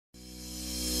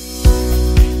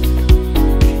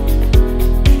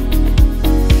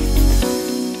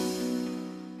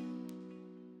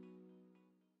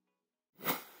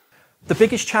The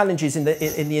biggest challenges in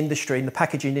the industry, in the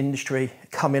packaging industry,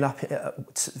 coming up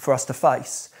for us to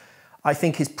face, I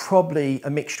think, is probably a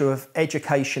mixture of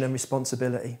education and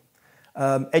responsibility.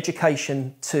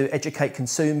 Education to educate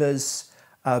consumers,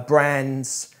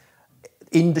 brands,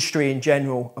 industry in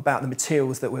general about the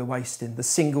materials that we're wasting, the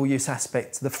single-use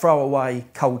aspect, the throwaway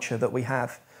culture that we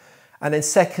have. And then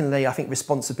secondly, I think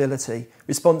responsibility.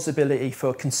 Responsibility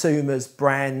for consumers,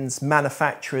 brands,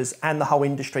 manufacturers and the whole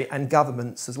industry and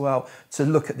governments as well to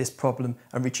look at this problem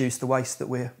and reduce the waste that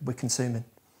we're consuming.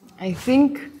 I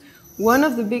think one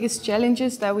of the biggest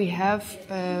challenges that we have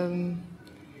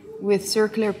with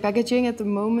circular packaging at the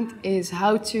moment is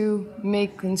how to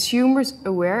make consumers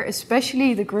aware,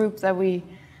 especially the group that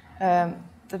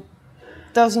that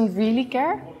doesn't really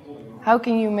care. How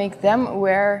can you make them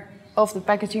aware of the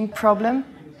packaging problem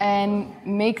and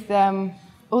make them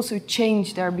also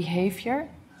change their behavior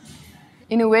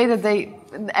in a way that they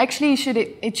actually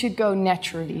it should go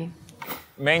naturally?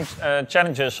 Main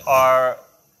challenges are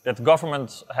that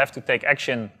governments have to take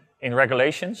action in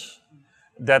regulations,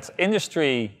 that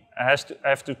industry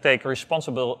have to take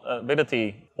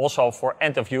responsibility also for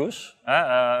end of use,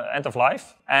 end of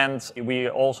life, and we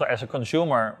also as a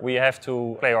consumer we have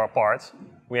to play our part.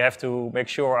 We have to make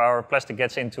sure our plastic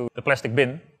gets into the plastic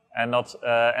bin and not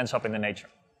ends up in the nature.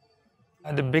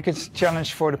 The biggest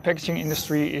challenge for the packaging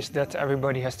industry is that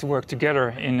everybody has to work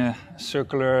together in a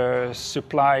circular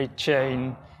supply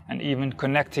chain and even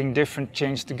connecting different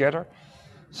chains together.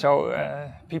 So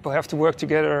people have to work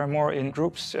together more in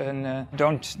groups and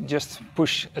don't just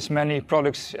push as many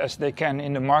products as they can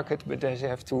in the market, but they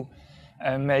have to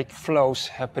make flows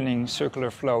happening,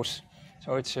 circular flows.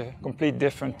 So it's a complete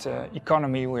different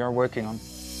economy we are working on.